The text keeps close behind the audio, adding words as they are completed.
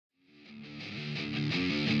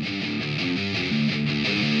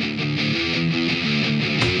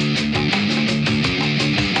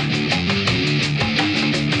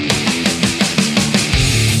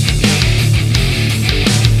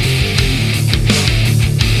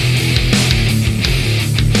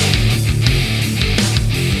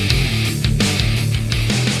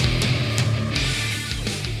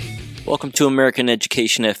to American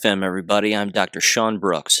Education FM, everybody. I'm Dr. Sean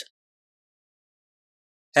Brooks.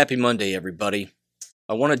 Happy Monday, everybody.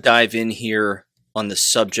 I want to dive in here on the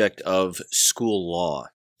subject of school law.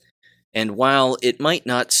 And while it might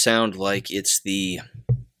not sound like it's the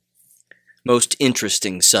most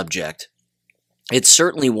interesting subject, it's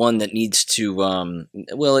certainly one that needs to,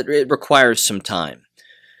 it requires some time.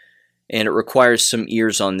 And it requires some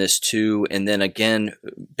ears on this too. And then again,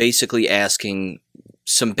 basically asking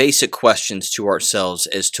some basic questions to ourselves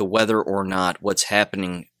as to whether or not what's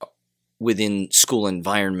happening within school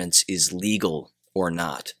environments is legal or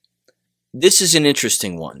not. This is an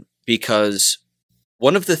interesting one because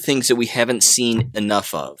one of the things that we haven't seen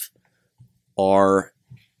enough of are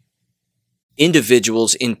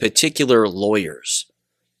individuals, in particular lawyers,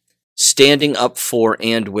 standing up for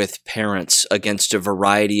and with parents against a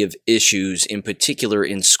variety of issues, in particular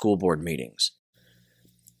in school board meetings.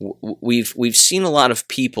 We've seen a lot of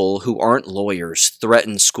people who aren't lawyers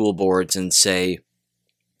threaten school boards and say,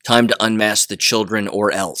 time to unmask the children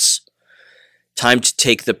or else. Time to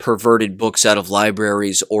take the perverted books out of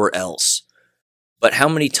libraries or else. But how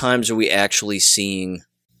many times are we actually seeing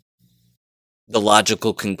the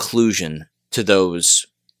logical conclusion to those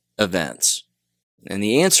events? And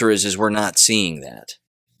the answer is we're not seeing that.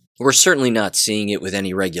 We're certainly not seeing it with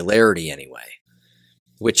any regularity anyway,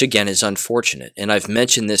 which again is unfortunate. And I've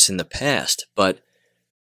mentioned this in the past, but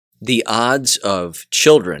the odds of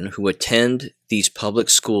children who attend these public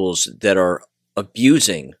schools that are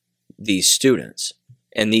abusing these students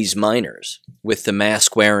and these minors with the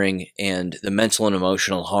mask wearing and the mental and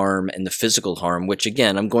emotional harm and the physical harm, which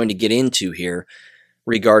again I'm going to get into here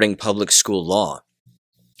regarding public school law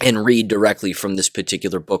and read directly from this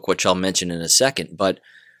particular book, which I'll mention in a second. But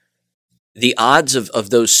the odds of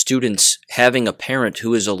those students having a parent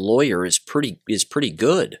who is a lawyer is pretty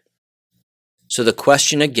good. So the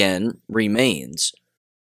question again remains,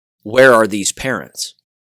 where are these parents?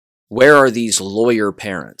 Where are these lawyer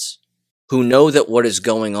parents who know that what is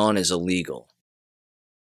going on is illegal?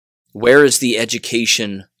 Where is the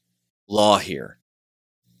education law here?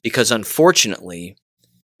 Because unfortunately,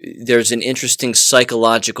 there's an interesting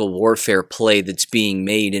psychological warfare play that's being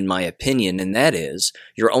made, in my opinion, and that is,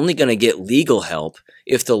 you're only going to get legal help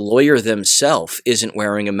if the lawyer themselves isn't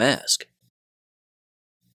wearing a mask.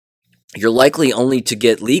 You're likely only to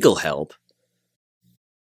get legal help,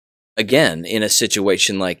 again, in a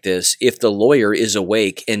situation like this, if the lawyer is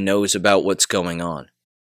awake and knows about what's going on.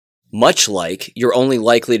 Much like you're only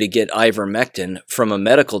likely to get ivermectin from a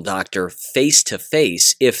medical doctor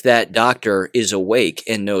face-to-face if that doctor is awake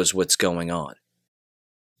and knows what's going on.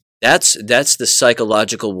 That's the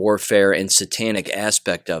psychological warfare and satanic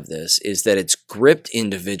aspect of this, is that it's gripped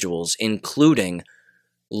individuals, including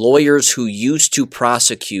lawyers who used to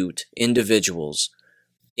prosecute individuals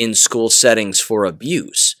in school settings for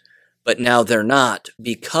abuse, but now they're not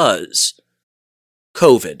because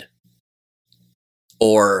COVID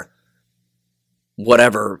or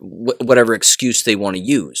whatever excuse they want to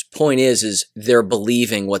use. Point is they're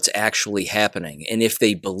believing what's actually happening. And if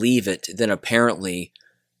they believe it, then apparently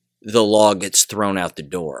the law gets thrown out the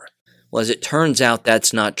door. Well, as it turns out,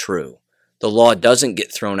 that's not true. The law doesn't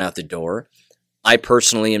get thrown out the door. I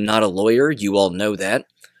personally am not a lawyer. You all know that.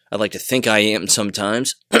 I'd like to think I am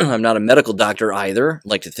sometimes. I'm not a medical doctor either. I'd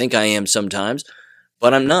like to think I am sometimes,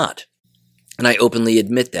 but I'm not. And I openly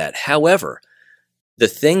admit that. However, the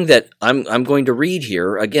thing that I'm going to read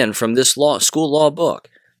here, again, from this school law book,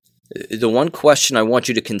 the one question I want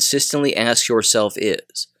you to consistently ask yourself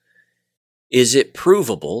is it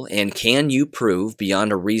provable, and can you prove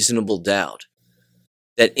beyond a reasonable doubt,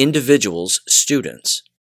 that individuals, students,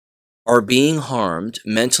 are being harmed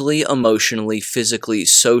mentally, emotionally, physically,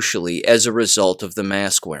 socially as a result of the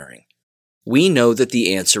mask wearing? We know that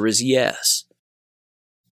the answer is yes.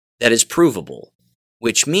 That is provable.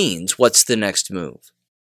 Which means, what's the next move?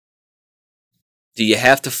 Do you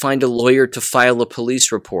have to find a lawyer to file a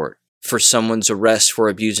police report for someone's arrest for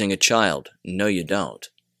abusing a child? No, you don't.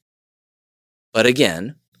 But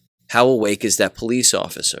again, how awake is that police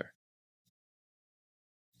officer?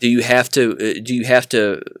 Do you have to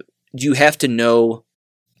know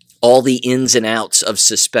all the ins and outs of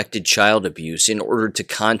suspected child abuse in order to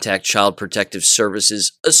contact Child Protective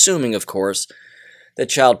Services, assuming, of course, that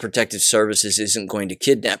Child Protective Services isn't going to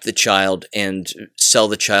kidnap the child and sell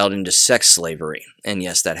the child into sex slavery? And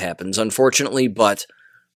yes, that happens, unfortunately, but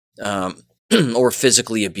or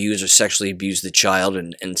physically abuse or sexually abuse the child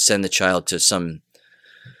and send the child to some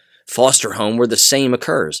foster home where the same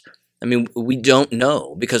occurs. I mean, we don't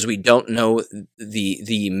know, because we don't know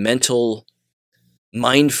the mental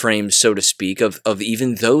mind frames, so to speak, of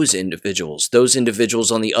even those individuals. Those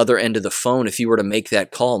individuals on the other end of the phone, if you were to make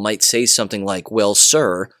that call, might say something like, well,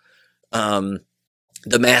 sir, the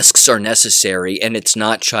masks are necessary and it's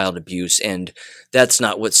not child abuse, and that's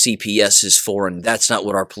not what CPS is for, and that's not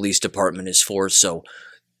what our police department is for, so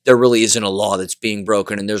there really isn't a law that's being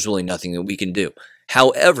broken and there's really nothing that we can do.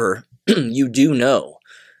 However, you do know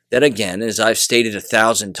that, again, as I've stated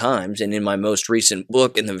 1,000 times, and in my most recent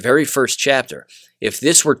book, in the very first chapter, if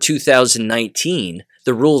this were 2019,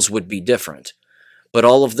 the rules would be different. But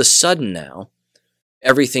all of the sudden now,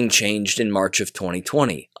 everything changed in March of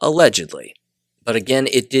 2020, allegedly. But again,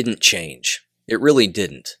 it didn't change. It really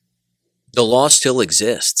didn't. The law still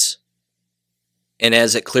exists. And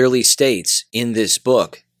as it clearly states in this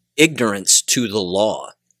book, ignorance to the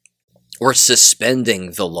law, or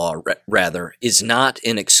suspending the law, rather, is not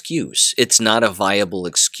an excuse. It's not a viable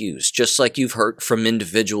excuse. Just like you've heard from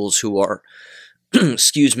individuals who are,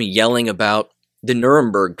 yelling about the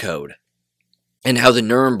Nuremberg Code and how the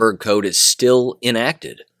Nuremberg Code is still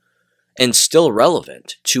enacted and still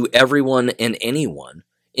relevant to everyone and anyone,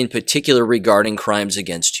 in particular regarding crimes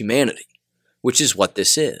against humanity, which is what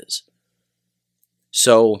this is.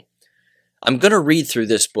 So, I'm going to read through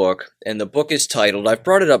this book, and the book is titled, I've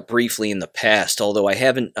brought it up briefly in the past, although I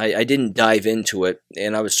didn't dive into it,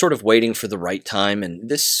 and I was sort of waiting for the right time, and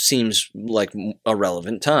this seems like a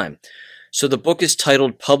relevant time. So the book is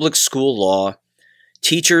titled Public School Law,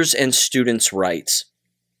 Teachers and Students' Rights,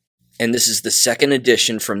 and this is the second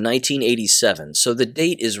edition from 1987, so the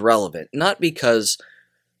date is relevant, not because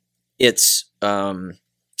it's,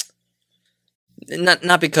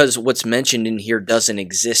 Not because what's mentioned in here doesn't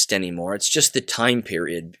exist anymore. It's just the time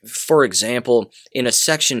period. For example, in a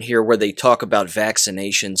section here where they talk about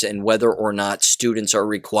vaccinations and whether or not students are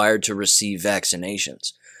required to receive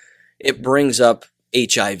vaccinations, it brings up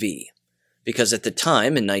HIV. Because at the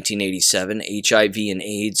time, in 1987, HIV and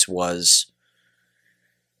AIDS was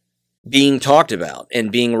being talked about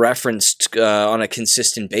and being referenced on a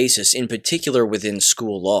consistent basis, in particular within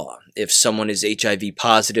school law. If someone is HIV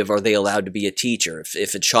positive, are they allowed to be a teacher?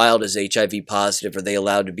 If a child is HIV positive, are they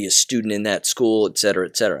allowed to be a student in that school, etc.,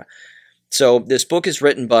 etc.? So this book is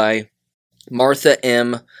written by Martha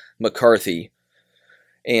M. McCarthy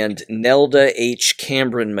and Nelda H.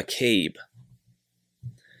 Cameron McCabe.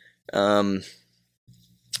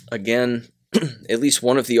 Again, at least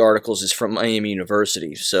one of the articles is from Miami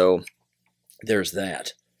University, so there's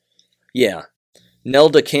that. Yeah,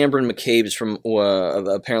 Nelda Cameron McCabe is from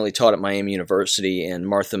apparently taught at Miami University, and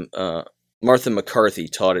Martha McCarthy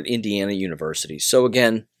taught at Indiana University. So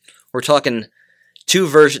again, we're talking two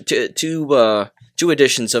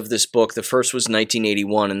editions of this book. The first was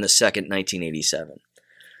 1981, and the second 1987.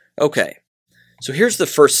 Okay, so here's the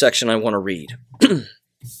first section I want to read.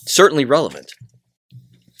 Certainly relevant.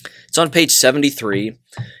 It's on page 73,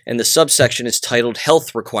 and the subsection is titled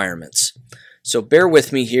Health Requirements. So bear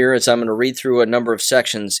with me here as I'm going to read through a number of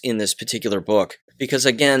sections in this particular book, because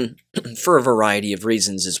again, for a variety of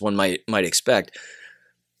reasons, as one might expect,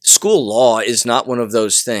 school law is not one of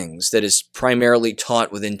those things that is primarily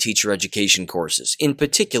taught within teacher education courses, in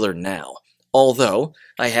particular now. Although,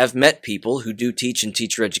 I have met people who do teach in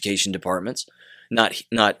teacher education departments, not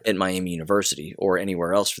at Miami University, or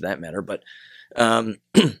anywhere else for that matter, but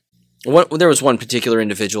there was one particular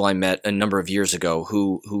individual I met a number of years ago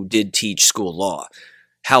who did teach school law.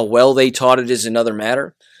 How well they taught it is another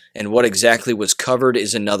matter, and what exactly was covered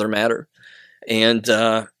is another matter. And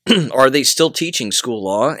are they still teaching school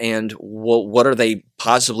law, and what are they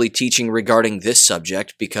possibly teaching regarding this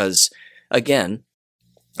subject? Because, again,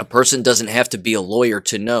 a person doesn't have to be a lawyer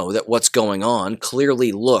to know that what's going on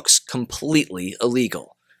clearly looks completely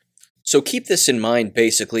illegal. So keep this in mind,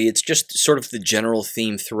 basically. It's just sort of the general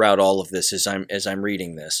theme throughout all of this as I'm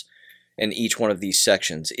reading this. And each one of these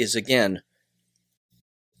sections is, again,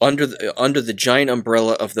 under the giant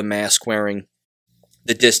umbrella of the mask wearing,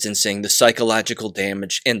 the distancing, the psychological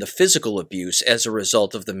damage, and the physical abuse as a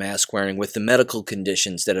result of the mask wearing, with the medical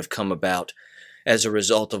conditions that have come about as a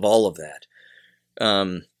result of all of that.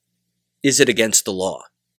 Is it against the law?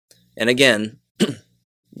 And again,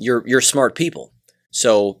 you're smart people.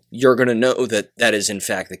 So you're going to know that that is in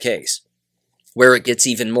fact the case. Where it gets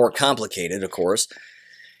even more complicated, of course,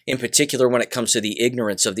 in particular when it comes to the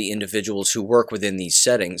ignorance of the individuals who work within these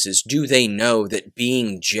settings, is do they know that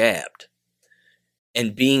being jabbed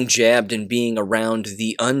and being around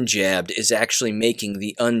the unjabbed is actually making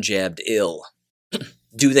the unjabbed ill?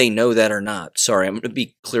 Do they know that or not? Sorry, I'm going to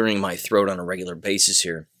be clearing my throat on a regular basis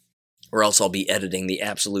here, or else I'll be editing the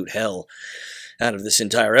absolute hell out of this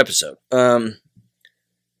entire episode.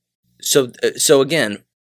 So again,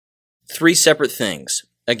 Three separate things,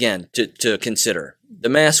 again, to consider. The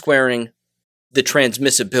mask wearing, the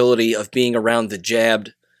transmissibility of being around the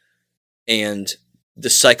jabbed, and the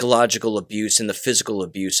psychological abuse and the physical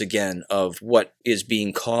abuse, again, of what is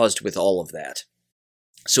being caused with all of that.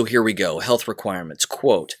 So here we go. Health requirements.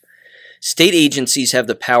 Quote, state agencies have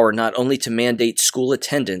the power not only to mandate school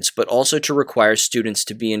attendance, but also to require students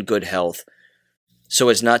to be in good health so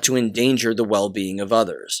as not to endanger the well-being of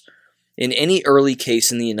others. In any early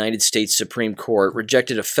case in the United States Supreme Court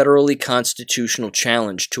rejected a federally constitutional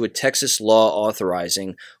challenge to a Texas law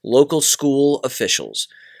authorizing local school officials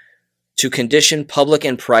to condition public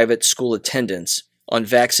and private school attendance on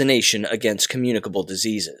vaccination against communicable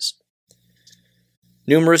diseases.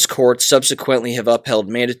 Numerous courts subsequently have upheld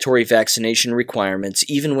mandatory vaccination requirements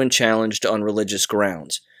even when challenged on religious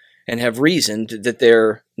grounds, and have reasoned that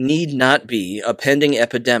there need not be a pending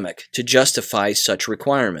epidemic to justify such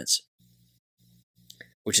requirements,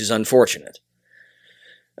 which is unfortunate.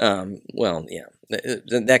 That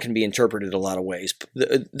can be interpreted a lot of ways.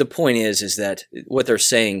 The point is that what they're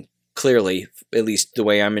saying clearly, at least the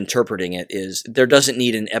way I'm interpreting it, is there doesn't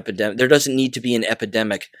need to be an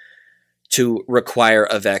epidemic to require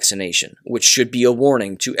a vaccination, which should be a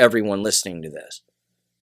warning to everyone listening to this.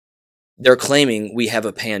 They're claiming we have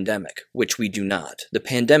a pandemic, which we do not. The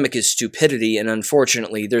pandemic is stupidity, and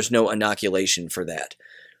unfortunately, there's no inoculation for that.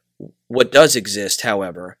 What does exist,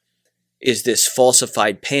 however, is this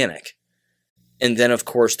falsified panic. And then, of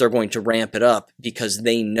course, they're going to ramp it up because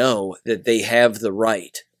they know that they have the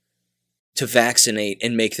right to vaccinate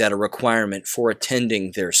and make that a requirement for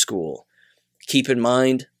attending their school. Keep in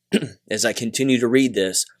mind, as I continue to read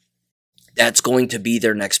this, that's going to be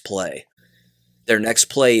their next play. Their next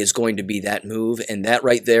play is going to be that move, and that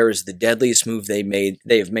right there is the deadliest move they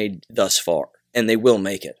have made thus far, and they will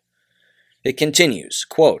make it. It continues,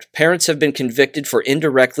 quote, parents have been convicted for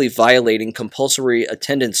indirectly violating compulsory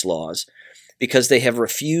attendance laws because they have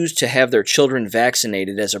refused to have their children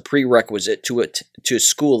vaccinated as a prerequisite to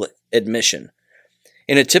school admission.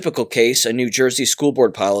 In a typical case, a New Jersey school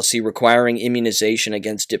board policy requiring immunization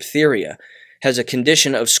against diphtheria was a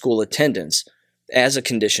condition of school attendance,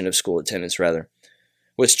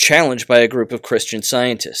 was challenged by a group of Christian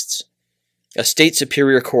Scientists. A state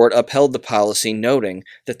superior court upheld the policy, noting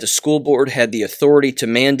that the school board had the authority to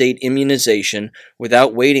mandate immunization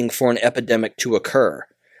without waiting for an epidemic to occur.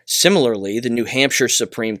 Similarly, the New Hampshire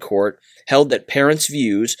Supreme Court held that parents'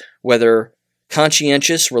 views, whether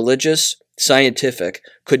conscientious, religious, scientific,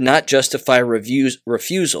 could not justify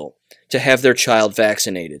refusal to have their child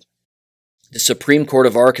vaccinated. The Supreme Court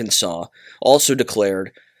of Arkansas also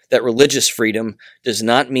declared that religious freedom does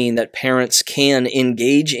not mean that parents can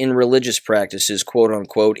engage in religious practices, quote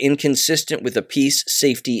unquote, inconsistent with the peace,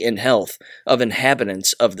 safety, and health of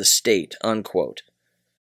inhabitants of the state, unquote.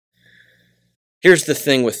 Here's the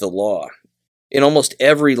thing with the law. In almost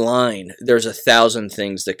every line, there's 1,000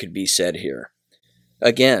 things that could be said here.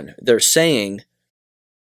 Again, they're saying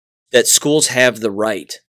that schools have the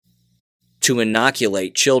right to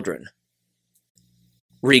inoculate children,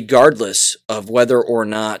 regardless of whether or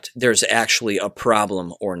not there's actually a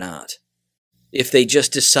problem or not. If they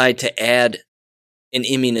just decide to add an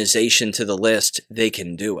immunization to the list, they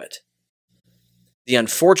can do it. The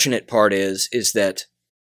unfortunate part is that,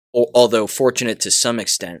 although fortunate to some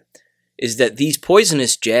extent, is that these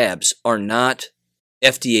poisonous jabs are not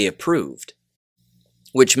FDA approved,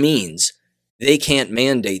 which means they can't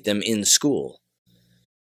mandate them in school.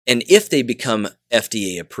 And if they become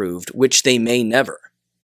FDA approved, which they may never,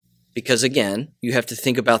 because again, you have to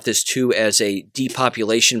think about this too as a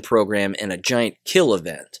depopulation program and a giant kill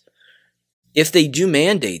event. If they do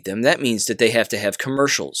mandate them, that means that they have to have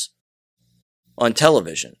commercials on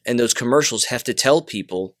television, and those commercials have to tell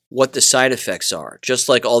people what the side effects are, just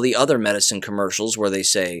like all the other medicine commercials where they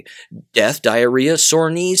say death, diarrhea, sore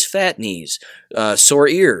knees, fat knees, sore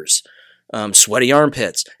ears, sweaty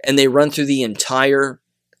armpits, and they run through the entire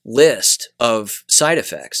list of side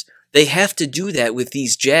effects. They have to do that with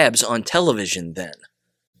these jabs on television then,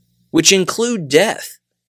 which include death,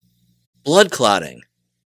 blood clotting,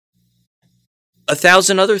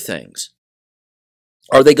 1,000 other things.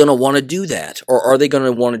 Are they going to want to do that, or are they going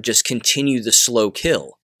to want to just continue the slow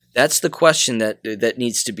kill? That's the question that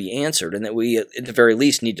needs to be answered, and that we, at the very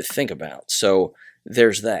least, need to think about. So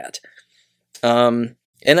there's that. And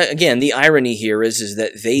again, the irony here is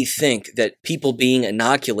that they think that people being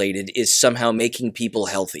inoculated is somehow making people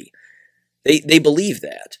healthy. They believe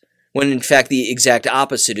that, when in fact the exact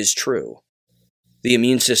opposite is true. The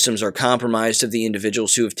immune systems are compromised of the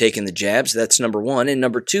individuals who have taken the jabs. That's number one. And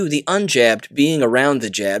number two, the unjabbed being around the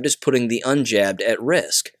jabbed is putting the unjabbed at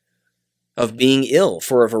risk. of being ill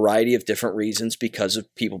for a variety of different reasons because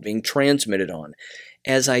of people being transmitted on,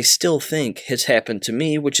 as I still think has happened to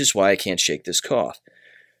me, which is why I can't shake this cough.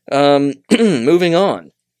 Moving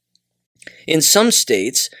on. In some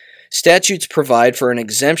states, statutes provide for an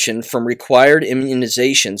exemption from required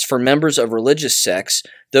immunizations for members of religious sects,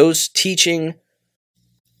 whose teachings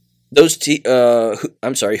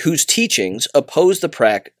oppose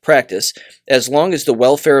the practice, as long as the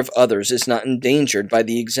welfare of others is not endangered by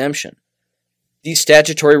the exemption. These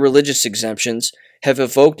statutory religious exemptions have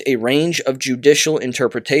evoked a range of judicial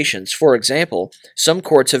interpretations. For example, some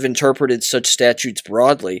courts have interpreted such statutes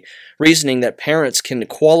broadly, reasoning that parents can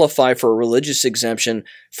qualify for a religious exemption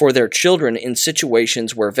for their children in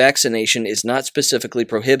situations where vaccination is not specifically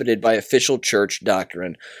prohibited by official church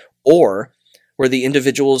doctrine, or where the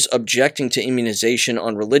individuals objecting to immunization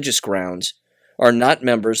on religious grounds are not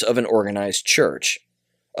members of an organized church.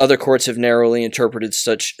 Other courts have narrowly interpreted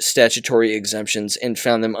such statutory exemptions and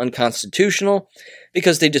found them unconstitutional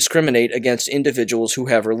because they discriminate against individuals who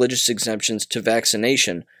have religious exemptions to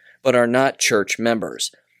vaccination but are not church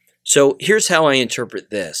members. So here's how I interpret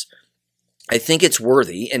this. I think it's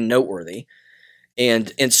worthy and noteworthy,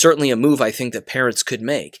 and certainly a move I think that parents could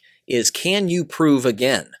make, is can you prove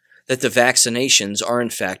again that the vaccinations are in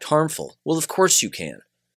fact harmful? Well, of course you can.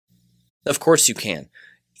 Of course you can.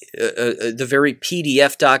 The very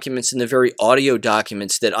PDF documents and the very audio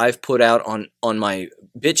documents that I've put out on my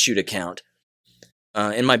BitChute account,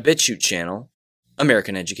 in my BitChute channel,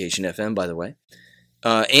 American Education FM, by the way,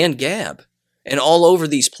 and Gab, and all over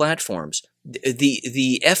these platforms,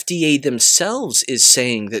 the FDA themselves is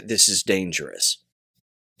saying that this is dangerous.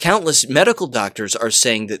 Countless medical doctors are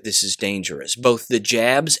saying that this is dangerous, both the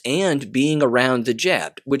jabs and being around the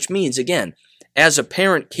jabbed, which means, again, as a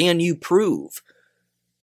parent, can you prove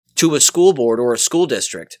to a school board or a school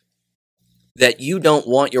district that you don't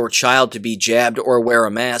want your child to be jabbed or wear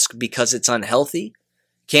a mask because it's unhealthy?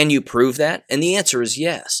 Can you prove that? And the answer is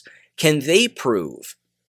yes. Can they prove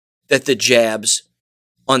that the jabs,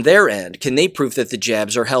 on their end, can they prove that the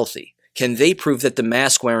jabs are healthy? Can they prove that the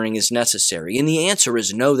mask wearing is necessary? And the answer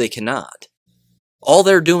is no, they cannot. All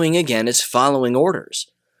they're doing, again, is following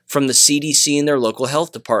orders from the CDC and their local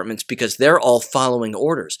health departments because they're all following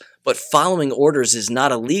orders. But following orders is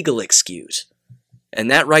not a legal excuse.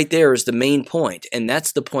 And that right there is the main point, and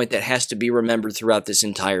that's the point that has to be remembered throughout this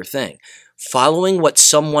entire thing. Following what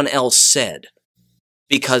someone else said,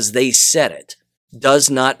 because they said it, does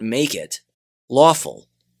not make it lawful.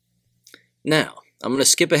 Now, I'm going to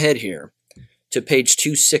skip ahead here to page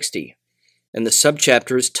 260, and the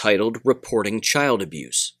subchapter is titled Reporting Child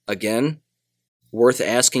Abuse. Again, worth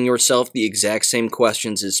asking yourself the exact same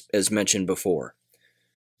questions as mentioned before.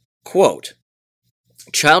 Quote,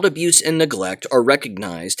 child abuse and neglect are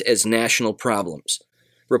recognized as national problems.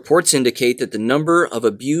 Reports indicate that the number of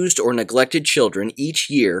abused or neglected children each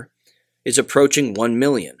year is approaching 1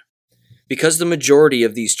 million. Because the majority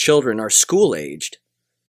of these children are school-aged,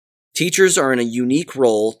 teachers are in a unique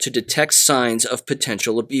role to detect signs of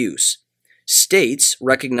potential abuse. States,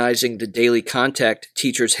 recognizing the daily contact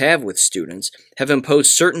teachers have with students, have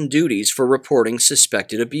imposed certain duties for reporting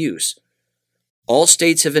suspected abuse. All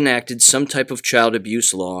states have enacted some type of child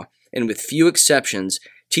abuse law, and with few exceptions,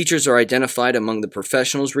 teachers are identified among the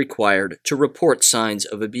professionals required to report signs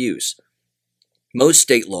of abuse. Most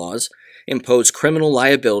state laws impose criminal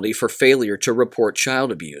liability for failure to report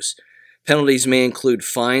child abuse. Penalties may include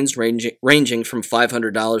fines ranging from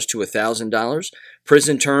 $500 to $1,000,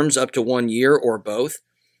 prison terms up to 1 year or both.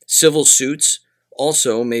 Civil suits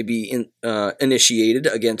also may be initiated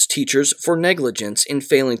against teachers for negligence in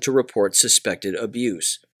failing to report suspected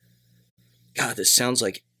abuse. God, this sounds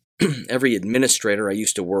like every administrator I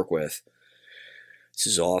used to work with. This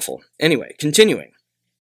is awful. Anyway, continuing.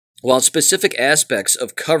 While specific aspects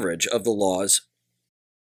of coverage of the laws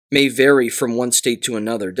may vary from one state to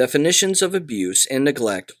another, definitions of abuse and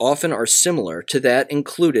neglect often are similar to that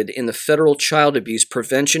included in the Federal Child Abuse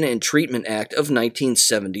Prevention and Treatment Act of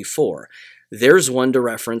 1974. There's one to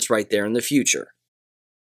reference right there in the future.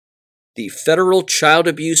 The Federal Child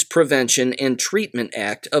Abuse Prevention and Treatment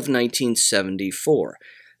Act of 1974.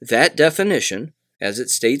 That definition, as it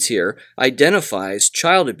states here, identifies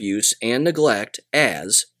child abuse and neglect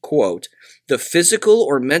as, quote, the physical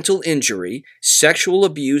or mental injury, sexual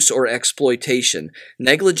abuse or exploitation,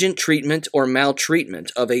 negligent treatment or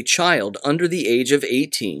maltreatment of a child under the age of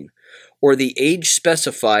 18, or the age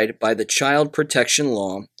specified by the child protection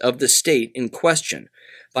law of the state in question,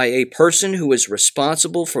 by a person who is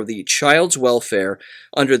responsible for the child's welfare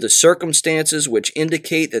under the circumstances which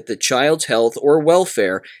indicate that the child's health or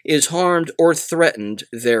welfare is harmed or threatened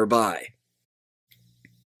thereby.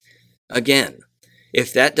 Again,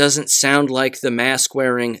 if that doesn't sound like the mask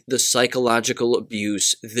wearing, the psychological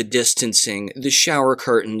abuse, the distancing, the shower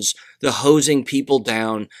curtains, the hosing people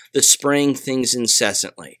down, the spraying things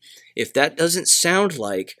incessantly, if that doesn't sound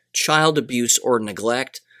like child abuse or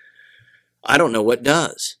neglect, I don't know what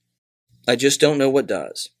does. I just don't know what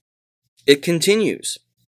does. It continues,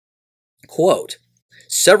 quote,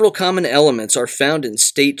 several common elements are found in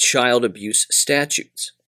state child abuse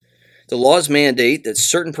statutes. The laws mandate that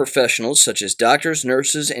certain professionals, such as doctors,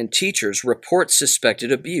 nurses, and teachers, report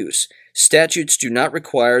suspected abuse. Statutes do not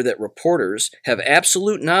require that reporters have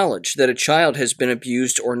absolute knowledge that a child has been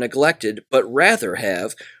abused or neglected, but rather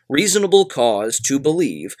have reasonable cause to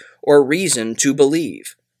believe or reason to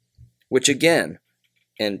believe. Which again,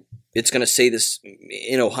 and it's going to say this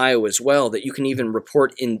in Ohio as well, that you can even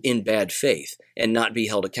report in bad faith and not be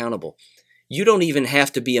held accountable. You don't even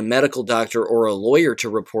have to be a medical doctor or a lawyer to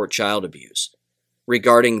report child abuse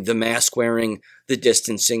regarding the mask wearing, the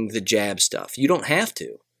distancing, the jab stuff. You don't have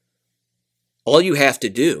to. All you have to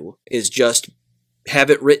do is just have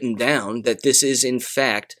it written down that this is in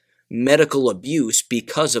fact medical abuse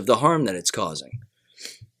because of the harm that it's causing.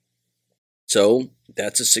 So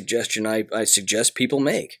that's a suggestion I suggest people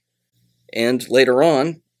make. And later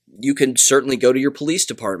on, you can certainly go to your police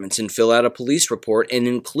departments and fill out a police report and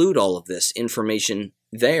include all of this information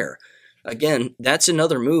there. Again, that's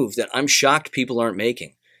another move that I'm shocked people aren't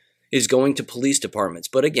making, is going to police departments.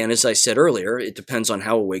 But again, as I said earlier, it depends on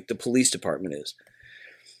how awake the police department is.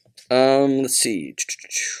 Let's see.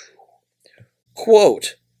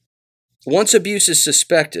 Quote, once abuse is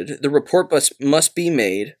suspected, the report must be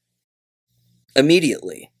made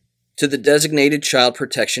immediately to the designated Child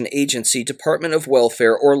Protection Agency, Department of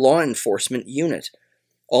Welfare, or law enforcement unit.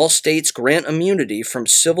 All states grant immunity from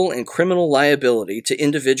civil and criminal liability to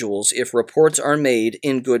individuals if reports are made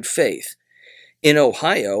in good faith. In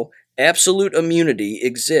Ohio, absolute immunity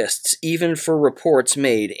exists even for reports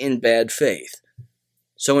made in bad faith.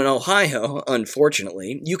 So in Ohio,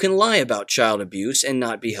 unfortunately, you can lie about child abuse and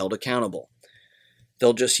not be held accountable.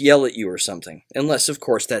 They'll just yell at you or something. Unless, of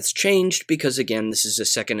course, that's changed because, again, this is a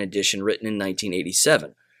second edition written in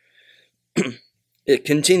 1987. It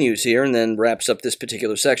continues here and then wraps up this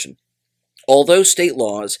particular section. Although state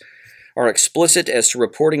laws are explicit as to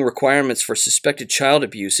reporting requirements for suspected child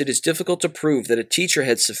abuse, it is difficult to prove that a teacher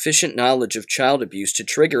had sufficient knowledge of child abuse to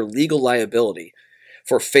trigger legal liability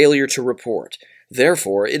for failure to report.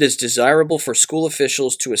 Therefore, it is desirable for school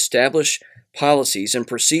officials to establish policies and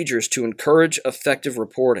procedures to encourage effective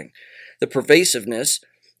reporting. The pervasiveness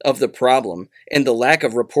of the problem and the lack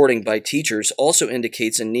of reporting by teachers also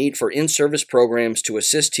indicates a need for in-service programs to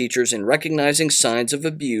assist teachers in recognizing signs of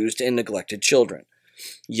abused and neglected children.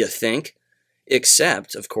 You think?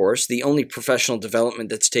 Except, of course, the only professional development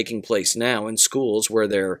that's taking place now in schools where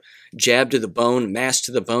they're jabbed to the bone, masked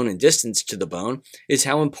to the bone, and distanced to the bone is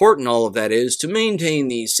how important all of that is to maintain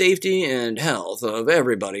the safety and health of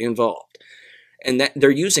everybody involved. And that they're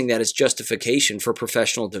using that as justification for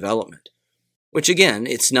professional development, which, again,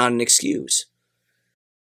 it's not an excuse.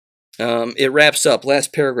 It wraps up,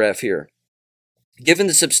 last paragraph here. Given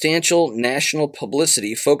the substantial national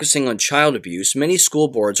publicity focusing on child abuse, many school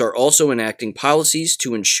boards are also enacting policies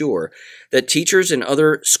to ensure that teachers and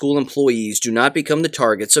other school employees do not become the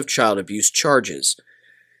targets of child abuse charges.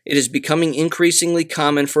 It is becoming increasingly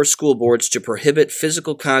common for school boards to prohibit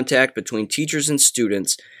physical contact between teachers and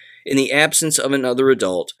students in the absence of another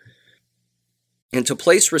adult, and to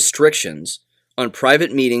place restrictions on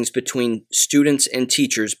private meetings between students and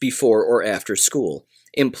teachers before or after school.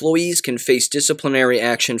 Employees can face disciplinary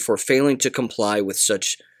action for failing to comply with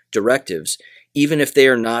such directives, even if they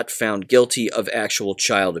are not found guilty of actual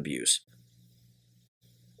child abuse.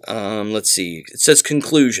 Let's see. It says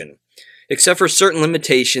conclusion. Except for certain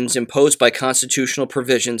limitations imposed by constitutional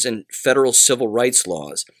provisions and federal civil rights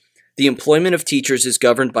laws, the employment of teachers is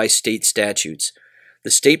governed by state statutes. The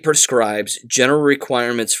state prescribes general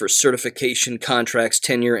requirements for certification, contracts,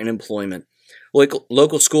 tenure, and employment.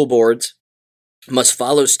 Local school boards must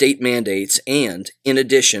follow state mandates and, in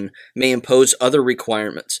addition, may impose other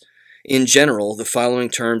requirements. In general, the following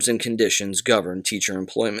terms and conditions govern teacher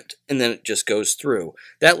employment. And then it just goes through.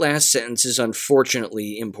 That last sentence is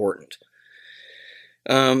unfortunately important.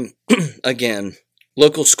 Again,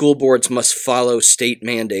 local school boards must follow state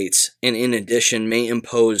mandates and, in addition, may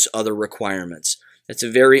impose other requirements. That's a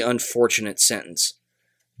very unfortunate sentence,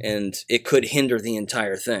 and it could hinder the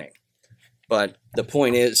entire thing. But the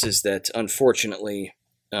point is that unfortunately,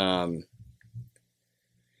 if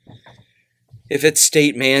it's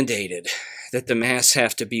state mandated that the masks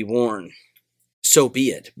have to be worn, so be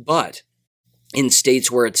it. But in states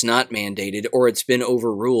where it's not mandated or it's been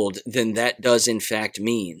overruled, then that does in fact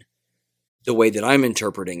mean, the way that I'm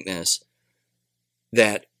interpreting this,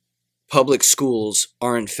 that public schools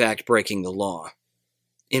are in fact breaking the law,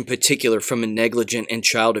 in particular from a negligent and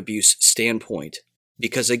child abuse standpoint.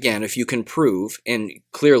 Because again, if you can prove, and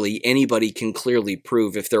clearly anybody can clearly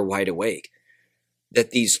prove if they're wide awake,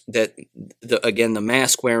 that the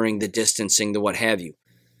mask wearing, the distancing, the what have you,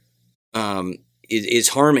 is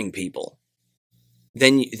harming people,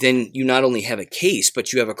 then you not only have a case,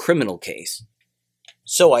 but you have a criminal case.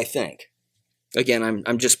 So I think, again,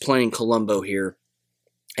 I'm just playing Columbo here,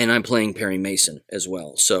 and I'm playing Perry Mason as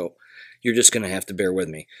well. So you're just going to have to bear with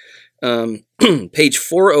me. Page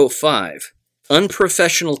 405,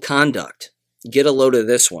 unprofessional conduct. Get a load of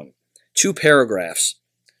this one. 2 paragraphs,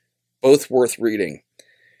 both worth reading.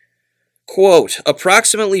 Quote,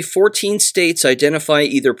 approximately 14 states identify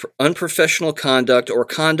either unprofessional conduct or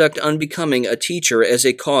conduct unbecoming a teacher as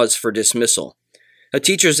a cause for dismissal. A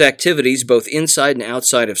teacher's activities, both inside and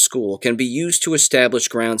outside of school, can be used to establish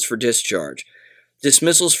grounds for discharge.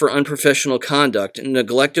 Dismissals for unprofessional conduct,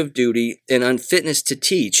 neglect of duty, and unfitness to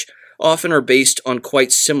teach often are based on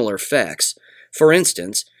quite similar facts. For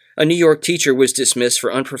instance, a New York teacher was dismissed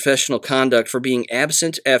for unprofessional conduct for being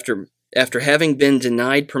absent after having been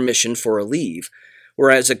denied permission for a leave,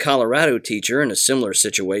 whereas a Colorado teacher in a similar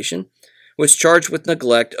situation was charged with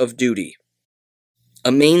neglect of duty.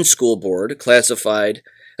 A Maine school board classified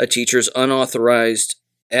a teacher's unauthorized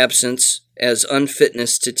absence as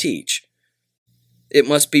unfitness to teach. It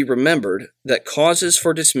must be remembered that causes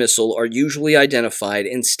for dismissal are usually identified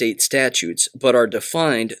in state statutes, but are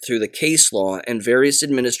defined through the case law and various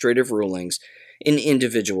administrative rulings in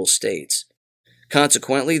individual states.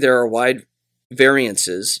 Consequently, there are wide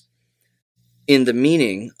variances in the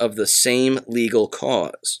meaning of the same legal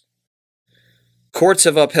cause. Courts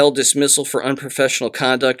have upheld dismissal for unprofessional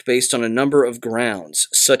conduct based on a number of grounds,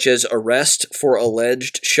 such as arrest for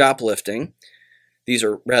alleged shoplifting. These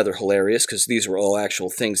are rather hilarious because these were all actual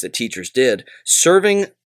things that teachers did. Serving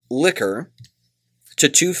liquor to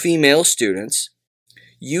 2 female students,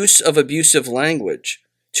 use of abusive language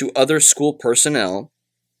to other school personnel,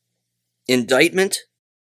 indictment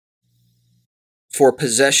for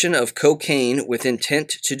possession of cocaine with intent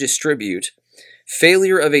to distribute,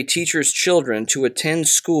 failure of a teacher's children to attend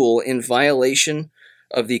school in violation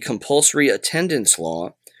of the compulsory attendance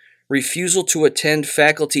law, refusal to attend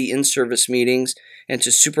faculty in-service meetings and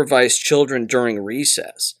to supervise children during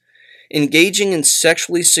recess, engaging in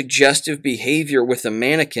sexually suggestive behavior with a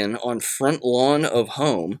mannequin on front lawn of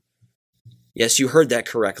home. Yes, you heard that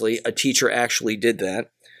correctly. A teacher actually did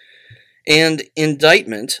that. And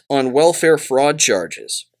indictment on welfare fraud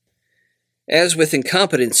charges. As with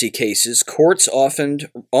incompetency cases, courts often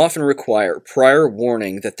require prior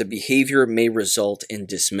warning that the behavior may result in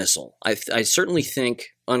dismissal. I certainly think,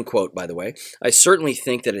 unquote, by the way, I certainly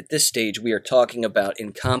think that at this stage we are talking about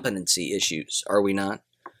incompetency issues, are we not?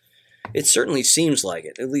 It certainly seems like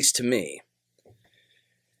it, at least to me.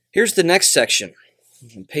 Here's the next section.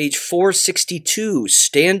 Page 462,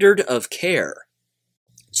 Standard of Care.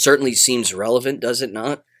 Certainly seems relevant, does it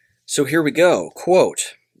not? So here we go.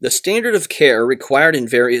 Quote, the standard of care required in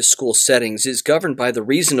various school settings is governed by the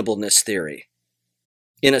reasonableness theory.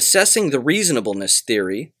 In assessing the reasonableness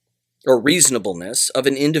theory, or reasonableness of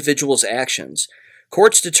an individual's actions,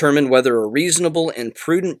 courts determine whether a reasonable and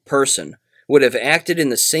prudent person would have acted in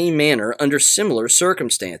the same manner under similar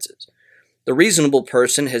circumstances. The reasonable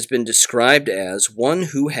person has been described as one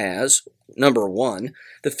who has, number 1,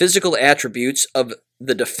 the physical attributes of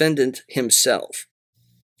the defendant himself.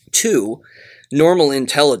 2, normal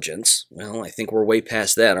intelligence. Well, I think we're way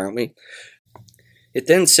past that, aren't we? It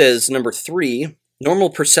then says, number 3, normal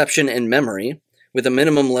perception and memory, with a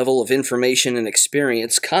minimum level of information and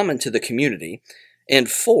experience common to the community. And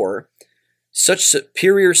 4, such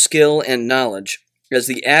superior skill and knowledge as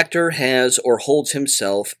the actor has or holds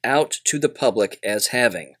himself out to the public as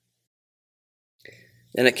having.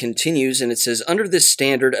 And it continues, and it says, under this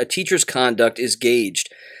standard, a teacher's conduct is gauged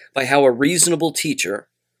by how a reasonable teacher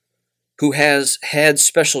who has had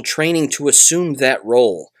special training to assume that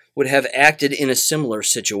role would have acted in a similar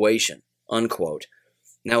situation, unquote.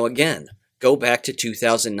 Now again, go back to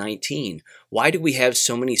 2019. Why do we have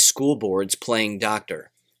so many school boards playing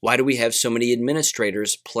doctor? Why do we have so many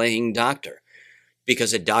administrators playing doctor?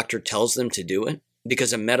 Because a doctor tells them to do it?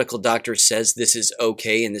 Because a medical doctor says this is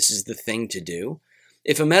okay and this is the thing to do?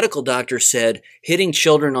 If a medical doctor said hitting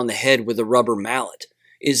children on the head with a rubber mallet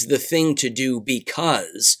is the thing to do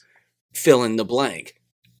because fill in the blank,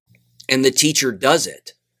 and the teacher does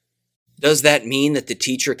it, does that mean that the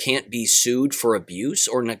teacher can't be sued for abuse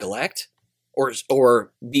or neglect?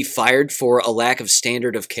 or be fired for a lack of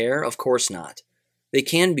standard of care? Of course not. They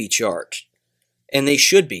can be charged. And they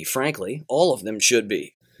should be, frankly. All of them should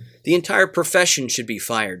be. The entire profession should be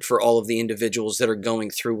fired for all of the individuals that are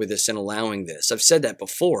going through with this and allowing this. I've said that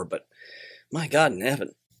before, but my God in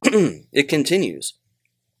heaven. It continues.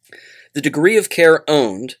 The degree of care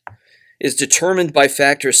owned is determined by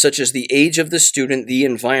factors such as the age of the student, the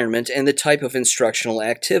environment, and the type of instructional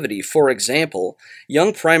activity. For example,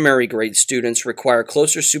 young primary grade students require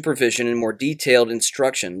closer supervision and more detailed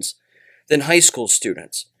instructions than high school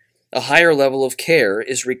students. A higher level of care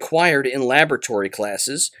is required in laboratory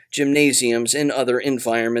classes, gymnasiums, and other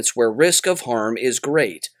environments where risk of harm is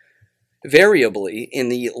great. Variably in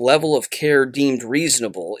the level of care deemed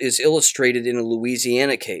reasonable is illustrated in a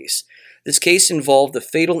Louisiana case. This case involved the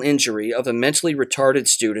fatal injury of a mentally retarded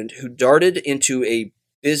student who darted into a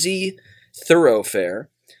busy thoroughfare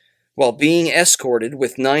while being escorted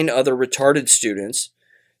with 9 other retarded students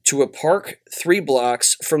to a park 3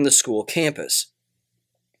 blocks from the school campus.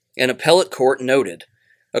 An appellate court noted,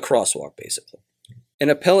 a crosswalk basically, an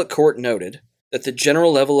appellate court noted that the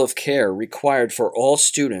general level of care required for all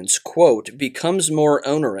students, quote, becomes more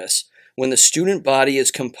onerous when the student body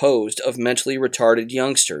is composed of mentally retarded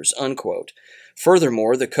youngsters, unquote.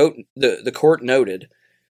 Furthermore, the court noted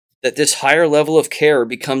that this higher level of care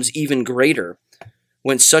becomes even greater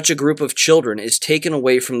when such a group of children is taken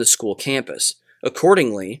away from the school campus.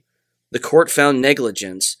 Accordingly, the court found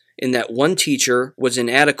negligence in that one teacher was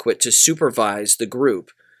inadequate to supervise the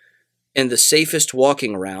group, and the safest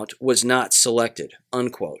walking route was not selected,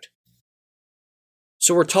 unquote.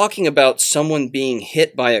 So we're talking about someone being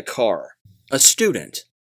hit by a car, a student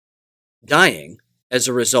dying as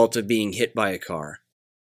a result of being hit by a car,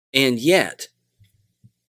 and yet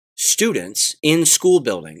students in school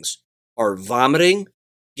buildings are vomiting,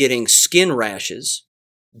 getting skin rashes,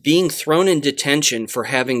 being thrown in detention for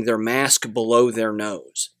having their mask below their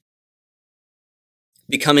nose,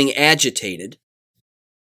 becoming agitated.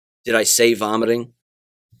 Did I say vomiting?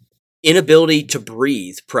 Inability to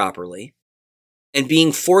breathe properly, and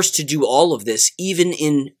being forced to do all of this even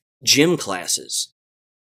in gym classes.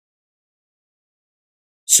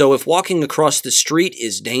 So if walking across the street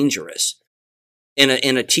is dangerous, and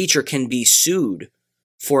a teacher can be sued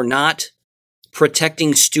for not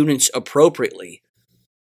protecting students appropriately,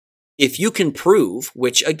 if you can prove,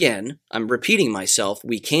 which again, I'm repeating myself,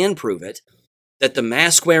 we can prove it, that the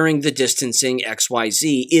mask wearing, the distancing,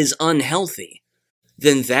 XYZ is unhealthy,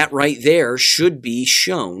 then that right there should be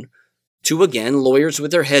shown to, again, lawyers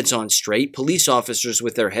with their heads on straight, police officers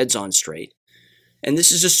with their heads on straight. And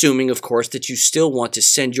this is assuming, of course, that you still want to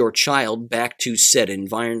send your child back to said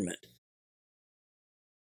environment.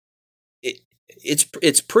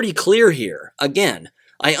 It's pretty clear here. Again,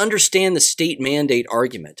 I understand the state mandate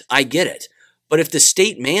argument. I get it. But if the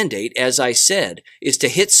state mandate, as I said, is to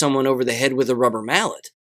hit someone over the head with a rubber mallet,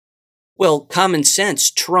 well, common sense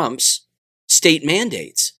trumps state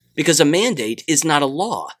mandates, because a mandate is not a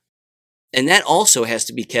law. And that also has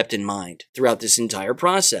to be kept in mind throughout this entire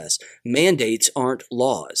process. Mandates aren't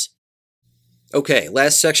laws. Okay,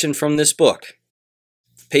 last section from this book.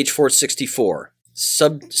 Page 464.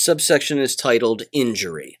 Subsection is titled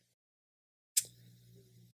Injury.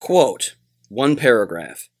 Quote, one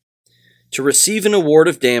paragraph. To receive an award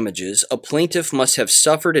of damages, a plaintiff must have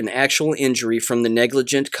suffered an actual injury from the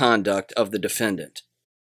negligent conduct of the defendant.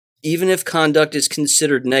 Even if conduct is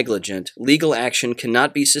considered negligent, legal action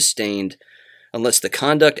cannot be sustained unless the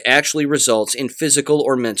conduct actually results in physical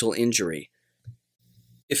or mental injury.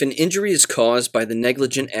 If an injury is caused by the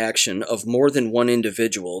negligent action of more than one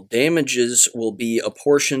individual, damages will be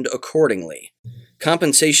apportioned accordingly.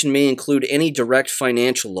 Compensation may include any direct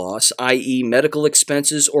financial loss, i.e., medical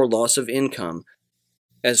expenses or loss of income,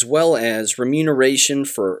 as well as remuneration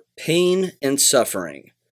for pain and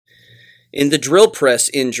suffering. In the drill press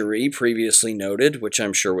injury previously noted, which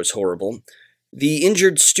I'm sure was horrible, the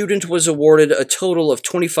injured student was awarded a total of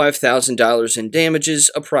 $25,000 in damages,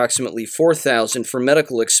 approximately $4,000 for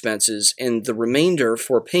medical expenses, and the remainder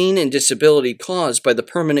for pain and disability caused by the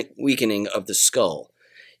permanent weakening of the skull.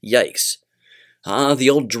 Yikes. Ah, the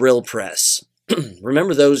old drill press.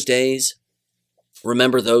 Remember those days?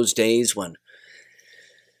 Remember those days when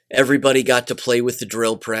everybody got to play with the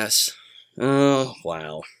drill press? Oh,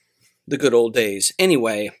 wow. The good old days.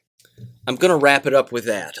 Anyway, I'm going to wrap it up with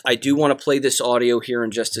that. I do want to play this audio here in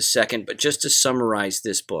just a second, but just to summarize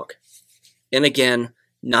this book. And again,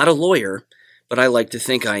 not a lawyer, but I like to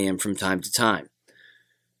think I am from time to time.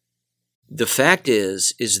 The fact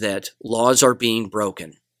is that laws are being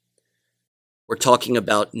broken. We're talking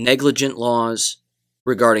about negligent laws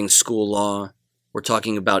regarding school law, We're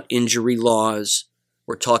talking about injury laws.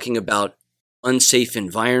 We're talking about unsafe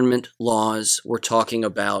environment laws. We're talking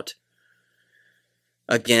about,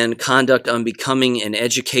 again, conduct unbecoming an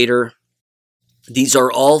educator. These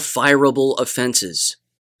are all fireable offenses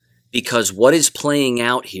because what is playing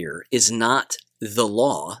out here is not the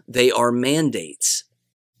law. They are mandates.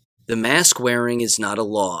 The mask wearing is not a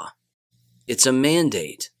law. It's a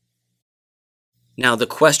mandate. Now, the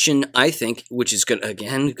question, I think, which is going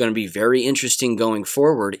to be very interesting going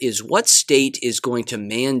forward, is what state is going to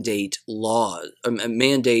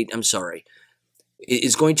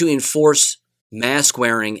is going to enforce mask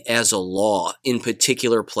wearing as a law in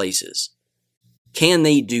particular places? Can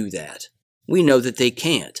they do that? We know that they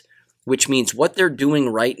can't, which means what they're doing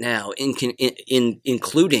right now,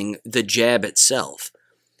 including the jab itself,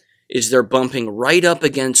 is they're bumping right up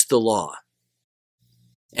against the law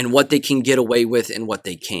and what they can get away with and what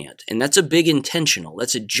they can't. And that's a big intentional.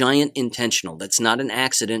 That's a giant intentional. That's not an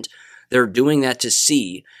accident. They're doing that to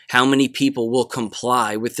see how many people will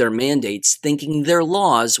comply with their mandates thinking they're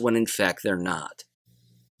laws when in fact they're not.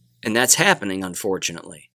 And that's happening,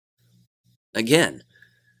 unfortunately. Again,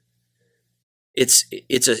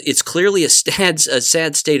 it's clearly a sad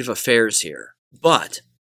state of affairs here. But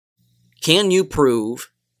can you prove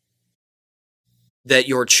that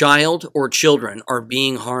your child or children are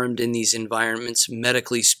being harmed in these environments,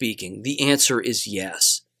 medically speaking? The answer is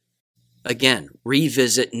yes. Again,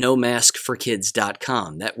 revisit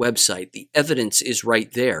nomaskforkids.com, that website. The evidence is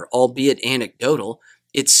right there, albeit anecdotal,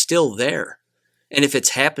 it's still there. And if it's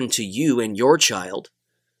happened to you and your child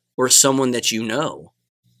or someone that you know,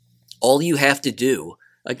 all you have to do,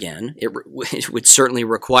 again, it would certainly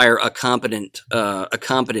require a competent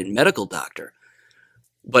medical doctor.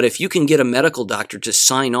 But if you can get a medical doctor to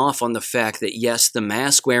sign off on the fact that, yes, the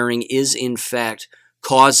mask wearing is in fact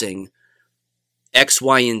causing X,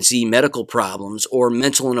 Y, and Z medical problems or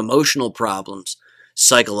mental and emotional problems,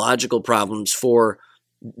 psychological problems for,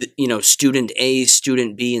 student A,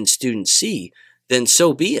 student B, and student C, then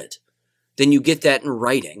so be it. Then you get that in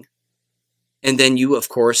writing. And then you, of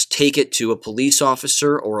course, take it to a police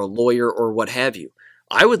officer or a lawyer or what have you.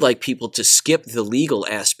 I would like people to skip the legal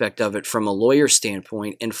aspect of it from a lawyer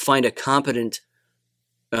standpoint and find a competent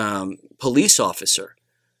police officer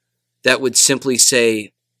that would simply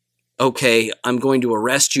say, okay, I'm going to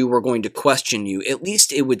arrest you, we're going to question you. At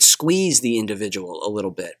least it would squeeze the individual a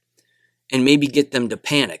little bit and maybe get them to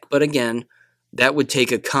panic. But again, that would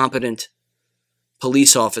take a competent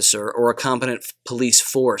police officer or a competent police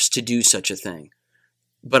force to do such a thing.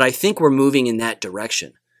 But I think we're moving in that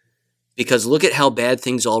direction. Because look at how bad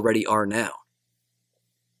things already are now.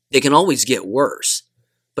 They can always get worse,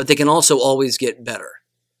 but they can also always get better.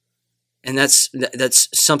 And that's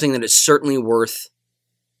something that is certainly worth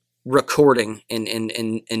recording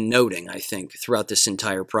and noting, I think, throughout this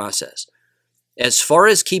entire process. As far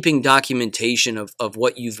as keeping documentation of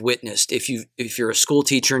what you've witnessed, if you're a school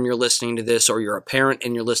teacher and you're listening to this, or you're a parent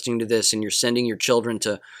and you're listening to this and you're sending your children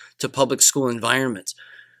to public school environments,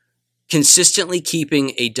 consistently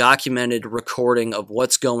keeping a documented recording of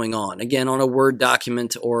what's going on, again, on a Word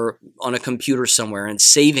document or on a computer somewhere, and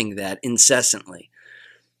saving that incessantly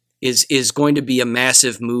is going to be a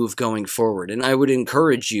massive move going forward. And I would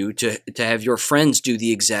encourage you to have your friends do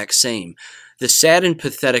the exact same. The sad and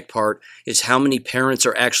pathetic part is how many parents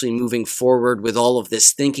are actually moving forward with all of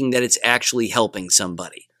this thinking that it's actually helping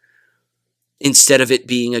somebody instead of it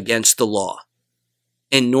being against the law,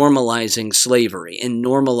 and normalizing slavery and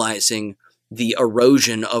normalizing the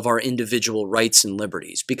erosion of our individual rights and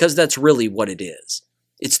liberties, because that's really what it is.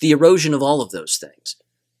 It's the erosion of all of those things.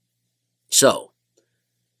 So,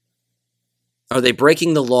 are they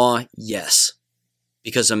breaking the law? Yes,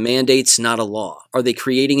 because a mandate's not a law. Are they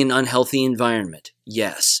creating an unhealthy environment?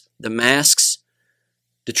 Yes. The masks,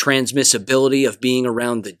 the transmissibility of being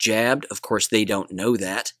around the jabbed, of course they don't know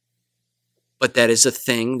that, but that is a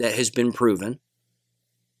thing that has been proven.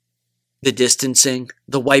 The distancing,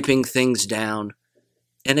 the wiping things down.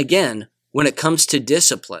 And again, when it comes to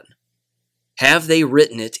discipline, have they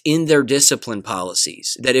written it in their discipline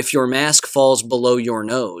policies that if your mask falls below your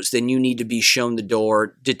nose, then you need to be shown the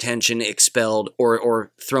door, detention, expelled,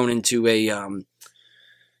 or thrown into an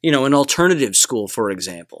alternative school, for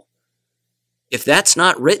example? If that's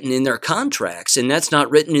not written in their contracts and that's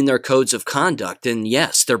not written in their codes of conduct, then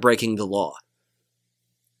yes, they're breaking the law.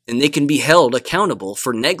 And they can be held accountable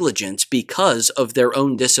for negligence because of their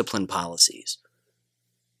own discipline policies.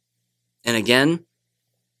 And again,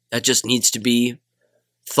 that just needs to be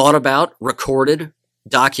thought about, recorded,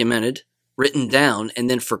 documented, written down, and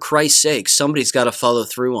then for Christ's sake, somebody's got to follow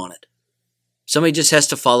through on it. Somebody just has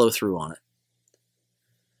to follow through on it.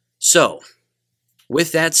 So,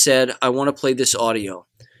 With that said, I want to play this audio.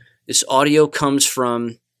 This audio comes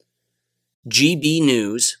from GB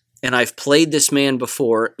News, and I've played this man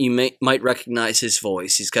before. You might recognize his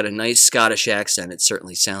voice. He's got a nice Scottish accent, it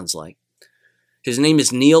certainly sounds like. His name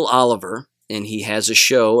is Neil Oliver, and he has a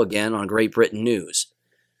show, again, on Great Britain News.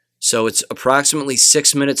 So it's approximately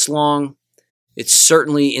 6 minutes long. It's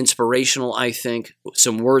certainly inspirational, I think.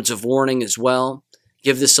 Some words of warning as well.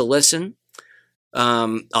 Give this a listen.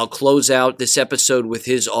 I'll close out this episode with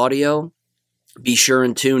his audio. Be sure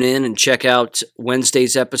and tune in and check out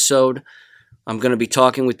Wednesday's episode. I'm going to be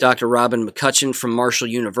talking with Dr. Robin McCutcheon from Marshall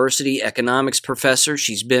University, economics professor.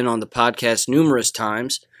 She's been on the podcast numerous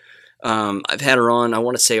times. I've had her on, I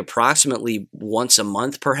want to say, approximately once a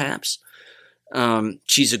month, perhaps.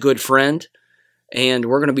 She's a good friend, and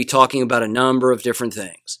we're going to be talking about a number of different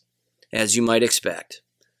things, as you might expect.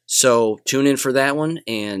 So tune in for that one,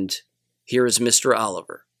 and here is Mr.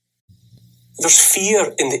 Oliver. There's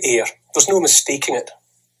fear in the air. There's no mistaking it.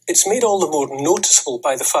 It's made all the more noticeable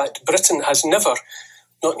by the fact Britain has never,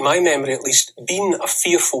 not in my memory at least, been a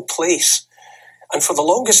fearful place. And for the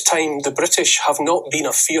longest time, the British have not been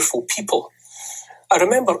a fearful people. I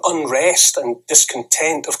remember unrest and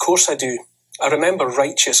discontent, of course I do. I remember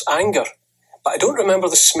righteous anger, but I don't remember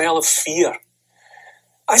the smell of fear.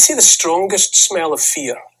 I say the strongest smell of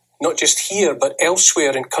fear, not just here, but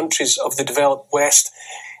elsewhere in countries of the developed West,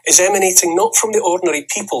 is emanating not from the ordinary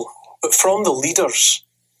people, but from the leaders.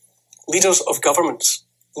 Leaders of governments,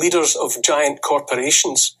 leaders of giant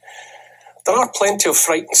corporations. There are plenty of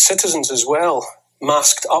frightened citizens as well,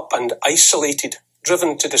 masked up and isolated,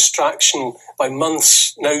 driven to distraction by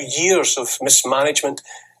months, now years of mismanagement,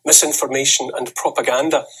 misinformation and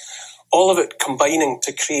propaganda, all of it combining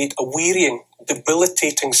to create a wearying,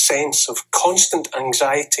 debilitating sense of constant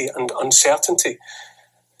anxiety and uncertainty.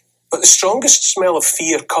 But the strongest smell of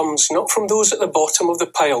fear comes not from those at the bottom of the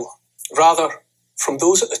pile, rather from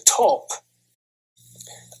those at the top.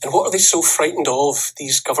 And what are they so frightened of,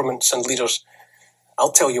 these governments and leaders?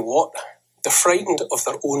 I'll tell you what, they're frightened of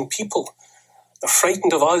their own people. They're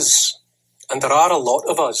frightened of us, and there are a lot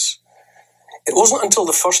of us. It wasn't until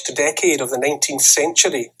the first decade of the 19th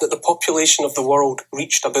century that the population of the world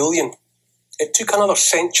reached 1 billion. It took another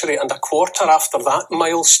century and a quarter after that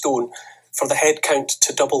milestone for the head count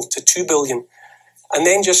to double to 2 billion, and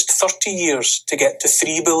then just 30 years to get to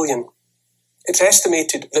 3 billion. It's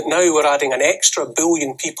estimated that now we're adding an extra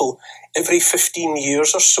billion people every 15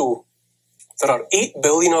 years or so. There are 8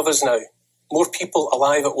 billion of us now, more people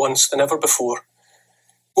alive at once than ever before.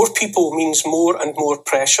 More people means more and more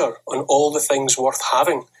pressure on all the things worth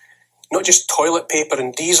having, not just toilet paper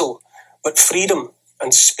and diesel, but freedom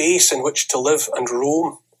and space in which to live and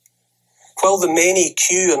roam. While the many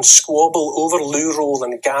queue and squabble over loo roll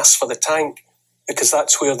and gas for the tank, because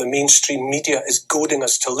that's where the mainstream media is goading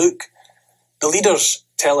us to look, the leaders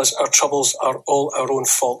tell us our troubles are all our own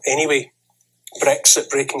fault anyway. Brexit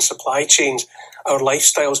breaking supply chains, our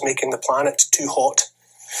lifestyles making the planet too hot.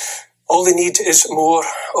 All they need is more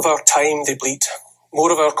of our time, they bleat,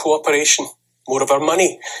 more of our cooperation, more of our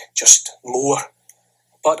money, just more.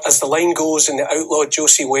 But as the line goes in the outlaw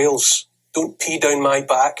Josie Wales, don't pee down my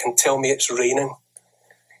back and tell me it's raining.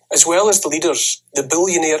 As well as the leaders, the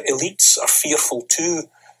billionaire elites are fearful too.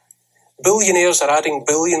 Billionaires are adding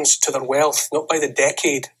billions to their wealth, not by the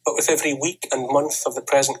decade, but with every week and month of the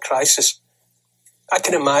present crisis. I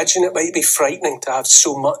can imagine it might be frightening to have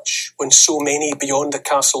so much when so many beyond the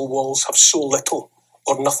castle walls have so little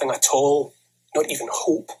or nothing at all, not even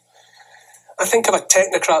hope. I think of a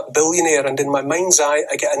technocrat billionaire and in my mind's eye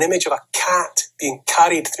I get an image of a cat being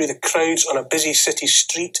carried through the crowds on a busy city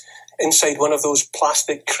street inside one of those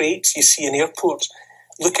plastic crates you see in airports,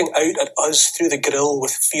 looking out at us through the grille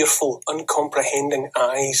with fearful, uncomprehending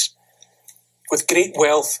eyes. With great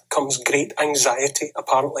wealth comes great anxiety,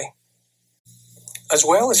 apparently. As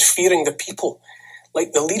well as fearing the people,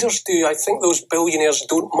 like the leaders do, I think those billionaires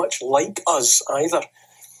don't much like us either.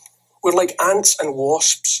 We're like ants and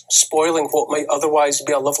wasps, spoiling what might otherwise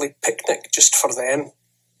be a lovely picnic just for them.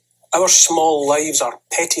 Our small lives are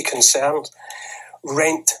petty concerns.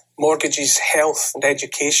 Rent, mortgages, health and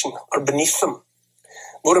education are beneath them.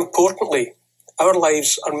 More importantly, our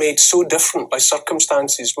lives are made so different by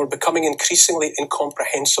circumstances we're becoming increasingly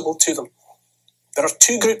incomprehensible to them. There are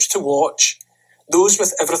two groups to watch, those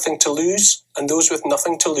with everything to lose and those with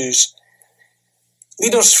nothing to lose.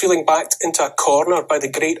 Leaders feeling backed into a corner by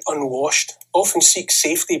the great unwashed often seek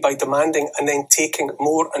safety by demanding and then taking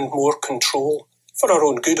more and more control, for our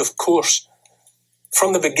own good, of course.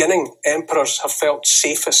 From the beginning, emperors have felt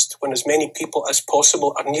safest when as many people as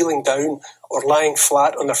possible are kneeling down or lying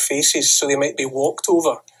flat on their faces so they might be walked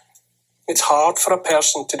over. It's hard for a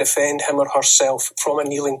person to defend him or herself from a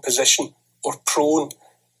kneeling position, or prone,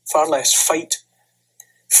 far less fight.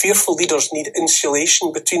 Fearful leaders need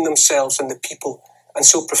insulation between themselves and the people, and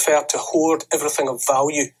so prefer to hoard everything of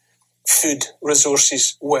value, food,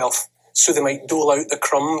 resources, wealth, so they might dole out the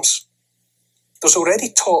crumbs. There's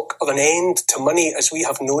already talk of an end to money as we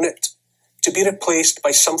have known it, to be replaced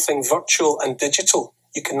by something virtual and digital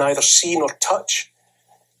you can neither see nor touch.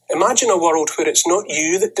 Imagine a world where it's not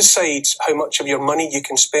you that decides how much of your money you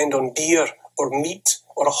can spend on beer or meat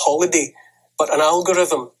or a holiday, but an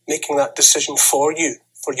algorithm making that decision for you,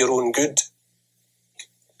 for your own good.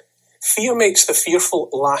 Fear makes the fearful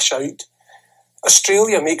lash out.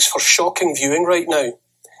 Australia makes for shocking viewing right now.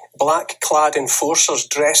 Black-clad enforcers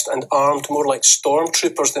dressed and armed more like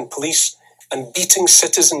stormtroopers than police, and beating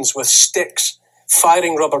citizens with sticks,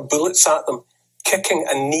 firing rubber bullets at them, kicking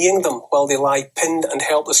and kneeing them while they lie pinned and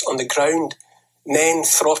helpless on the ground, men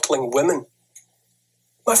throttling women.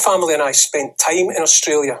 My family and I spent time in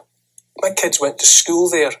Australia. My kids went to school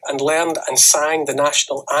there and learned and sang the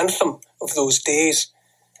national anthem of those days.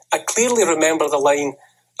 I clearly remember the line,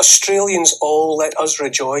 "Australians all, let us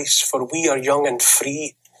rejoice, for we are young and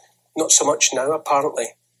free." Not so much now,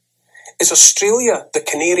 apparently. Is Australia the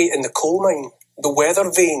canary in the coal mine, the weather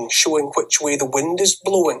vane showing which way the wind is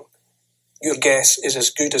blowing? Your guess is as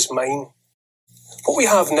good as mine. What we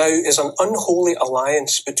have now is an unholy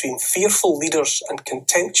alliance between fearful leaders and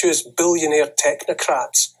contemptuous billionaire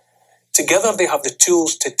technocrats. Together they have the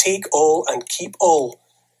tools to take all and keep all.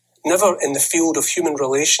 Never in the field of human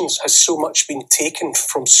relations has so much been taken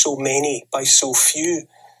from so many by so few.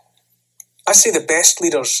 I say the best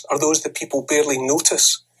leaders are those that people barely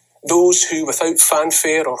notice, those who, without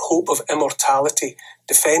fanfare or hope of immortality,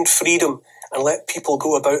 defend freedom and let people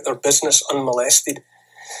go about their business unmolested.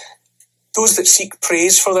 Those that seek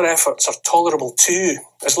praise for their efforts are tolerable too,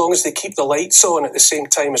 as long as they keep the lights on at the same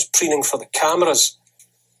time as preening for the cameras.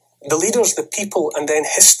 The leaders, the people, and then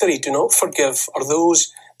history do not forgive are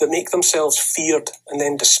those that make themselves feared and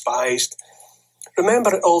then despised.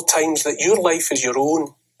 Remember at all times that your life is your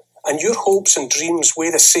own, and your hopes and dreams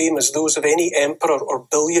weigh the same as those of any emperor or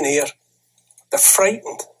billionaire. They're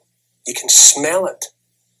frightened. You can smell it.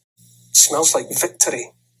 It smells like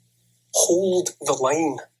victory. Hold the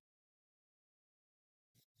line.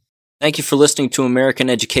 Thank you for listening to American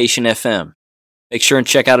Education FM. Make sure and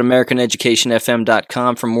check out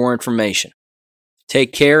AmericanEducationFM.com for more information.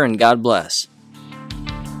 Take care and God bless.